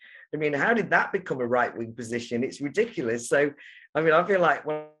speech. I mean, how did that become a right-wing position? It's ridiculous. So, I mean, I feel like,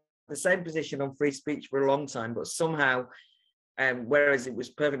 well, the same position on free speech for a long time, but somehow, whereas it was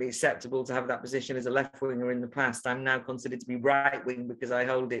perfectly acceptable to have that position as a left-winger in the past, I'm now considered to be right-wing because I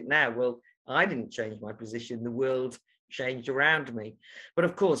hold it now. Well, I didn't change my position. The world changed around me. But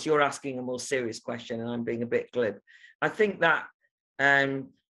of course, you're asking a more serious question, and I'm being a bit glib. I think that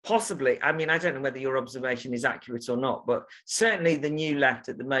possibly, I mean, I don't know whether your observation is accurate or not, but certainly the new left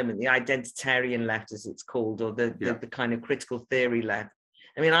at the moment, the identitarian left, as it's called, or the kind of critical theory left,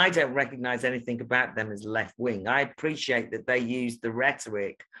 I mean, I don't recognize anything about them as left wing. I appreciate that they use the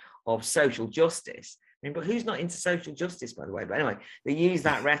rhetoric of social justice. I mean, but who's not into social justice, by the way? But anyway, they use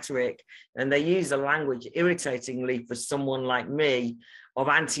that rhetoric, and they use a language, irritatingly for someone like me, of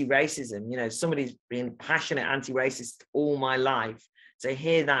anti-racism. You know, somebody's been passionate anti-racist all my life. To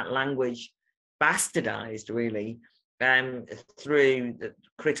hear that language bastardized, really, through the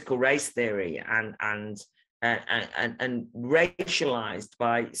critical race theory and racialized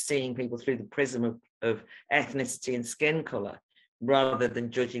by seeing people through the prism of ethnicity and skin color, rather than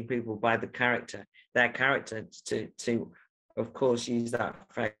judging people by their character, to of course use that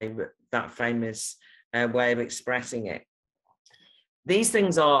famous way of expressing it. These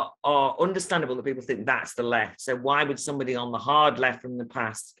things are understandable that people think that's the left. So why would somebody on the hard left from the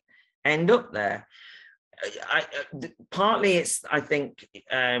past end up there? Partly it's, I think,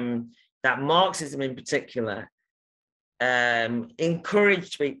 that Marxism in particular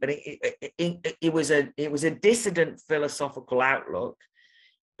encouraged people. It was a dissident philosophical outlook,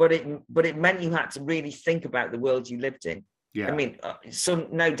 but it meant you had to really think about the world you lived in. Yeah. I mean,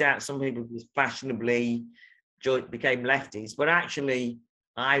 no doubt some people fashionably became lefties, but actually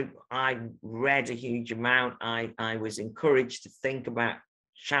I read a huge amount. I was encouraged to think about,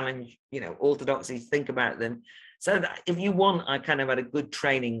 challenge, orthodoxies, think about them. So that if you want, I kind of had a good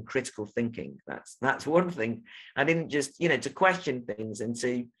training in critical thinking. That's one thing. I didn't just, to question things and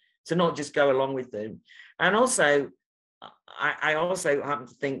to not just go along with them. And also, I also happen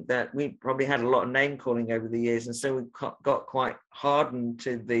to think that we probably had a lot of name calling over the years, and so we got quite hardened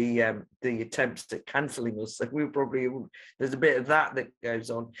to the attempts at cancelling us. So there's a bit of that goes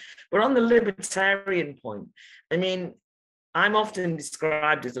on. But on the libertarian point, I mean, I'm often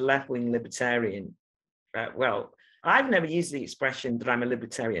described as a left-wing libertarian. Well, I've never used the expression that I'm a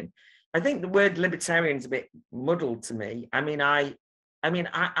libertarian. I think the word libertarian is a bit muddled to me. I'm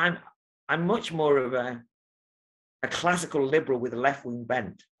much more of a classical liberal with a left-wing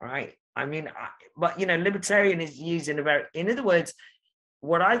bent, right? But libertarian is used in other words,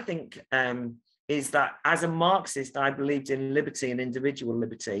 what I think is that as a Marxist, I believed in liberty and individual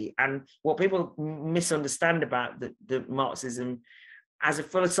liberty. And what people misunderstand about the Marxism as a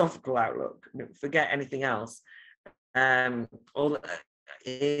philosophical outlook, forget anything else,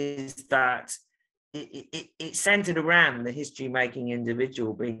 is that it centered around the history-making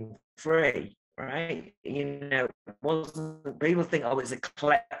individual being free, right? Wasn't, people think, oh, it's a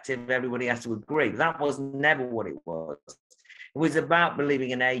collective, everybody has to agree. That was never what it was. It was about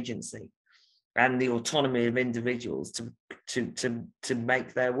believing in agency and the autonomy of individuals to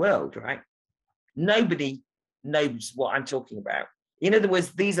make their world, right? Nobody knows what I'm talking about. In other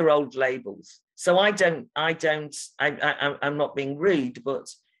words, these are old labels. So I'm not being rude, but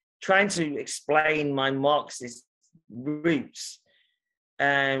trying to explain my Marxist roots,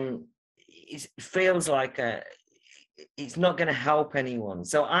 it feels like it's not going to help anyone.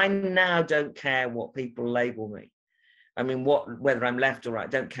 So I now don't care what people label me. I mean, whether I'm left or right,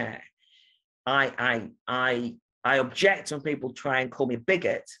 don't care. I object when people try and call me a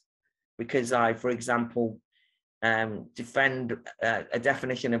bigot because I, for example, defend a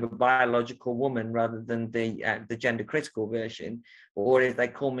definition of a biological woman rather than the gender critical version, or if they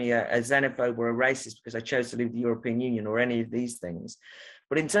call me a xenophobe or a racist because I chose to leave the European Union, or any of these things.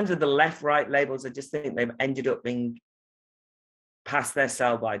 But in terms of the left-right labels, I just think they've ended up being past their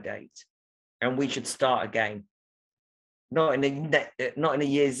sell-by date, and we should start again. Not in a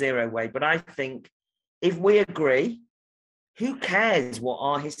year zero way, but I think if we agree, who cares what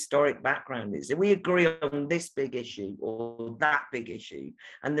our historic background is? If we agree on this big issue or that big issue,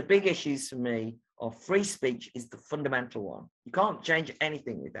 and the big issues for me are free speech is the fundamental one. You can't change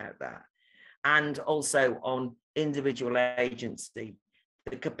anything without that. And also on individual agency,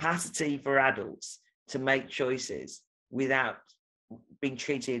 the capacity for adults to make choices without being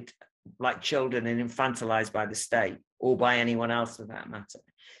treated like children and infantilized by the state or by anyone else for that matter.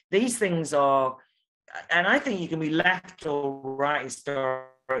 These things are, and I think you can be left or right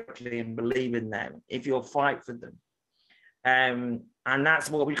historically and believe in them if you'll fight for them. And that's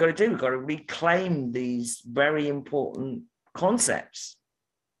what we've got to do. We've got to reclaim these very important concepts.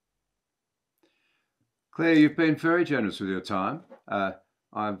 Claire, you've been very generous with your time.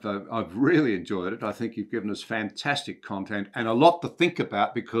 I've really enjoyed it. I think you've given us fantastic content and a lot to think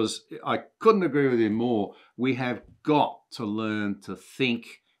about, because I couldn't agree with you more. We have got to learn to think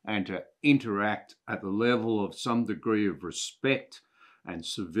and to interact at the level of some degree of respect and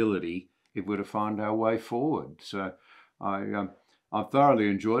civility if we're to find our way forward. So I've thoroughly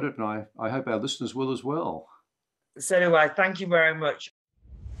enjoyed it, and I hope our listeners will as well. So do I. Thank you very much.